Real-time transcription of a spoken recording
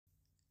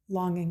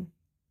longing.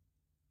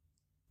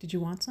 Did you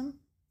want some?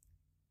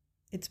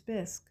 It's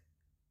bisque.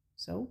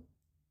 So?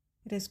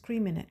 It has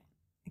cream in it.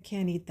 I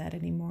can't eat that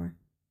anymore.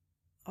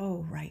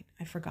 Oh, right,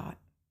 I forgot.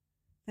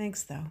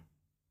 Thanks, though.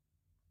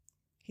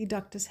 He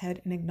ducked his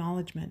head in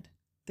acknowledgement,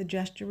 the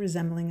gesture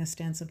resembling a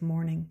stance of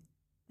mourning,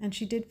 and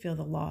she did feel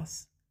the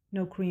loss,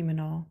 no cream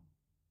and all.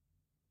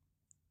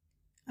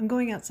 I'm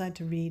going outside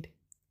to read.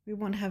 We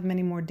won't have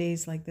many more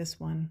days like this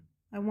one.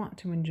 I want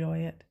to enjoy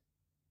it.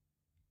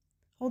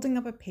 Holding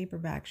up a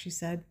paperback, she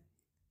said,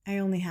 I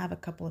only have a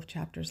couple of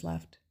chapters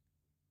left.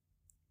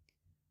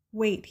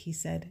 Wait, he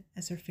said,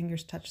 as her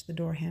fingers touched the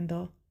door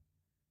handle.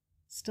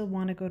 Still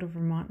want to go to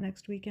Vermont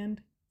next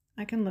weekend?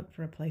 I can look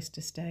for a place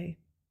to stay.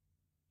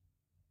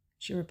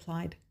 She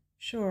replied,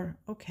 Sure,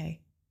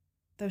 okay,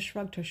 though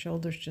shrugged her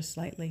shoulders just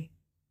slightly.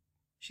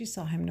 She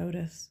saw him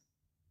notice.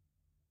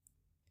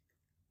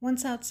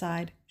 Once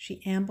outside,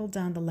 she ambled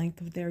down the length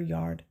of their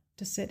yard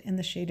to sit in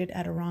the shaded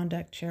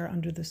Adirondack chair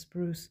under the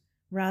spruce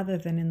rather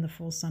than in the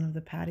full sun of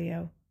the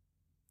patio.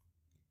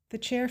 The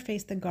chair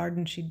faced the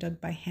garden she'd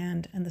dug by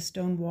hand and the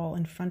stone wall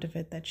in front of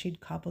it that she'd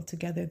cobbled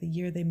together the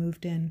year they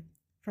moved in,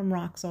 from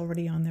rocks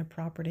already on their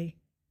property.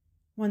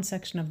 One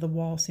section of the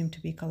wall seemed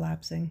to be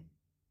collapsing.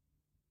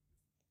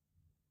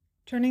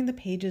 Turning the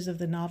pages of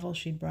the novel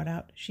she'd brought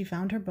out, she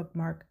found her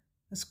bookmark,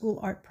 a school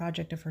art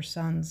project of her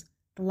son's,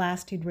 the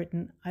last he'd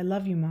written, I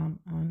love you, Mom,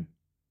 on.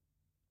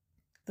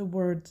 The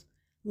words,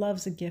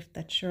 love's a gift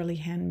that's surely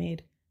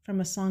handmade, from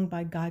a song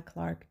by Guy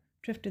Clark,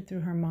 drifted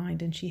through her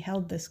mind, and she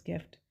held this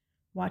gift,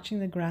 watching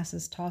the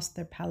grasses toss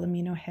their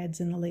palomino heads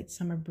in the late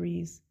summer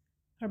breeze.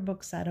 Her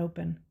book sat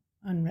open,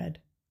 unread.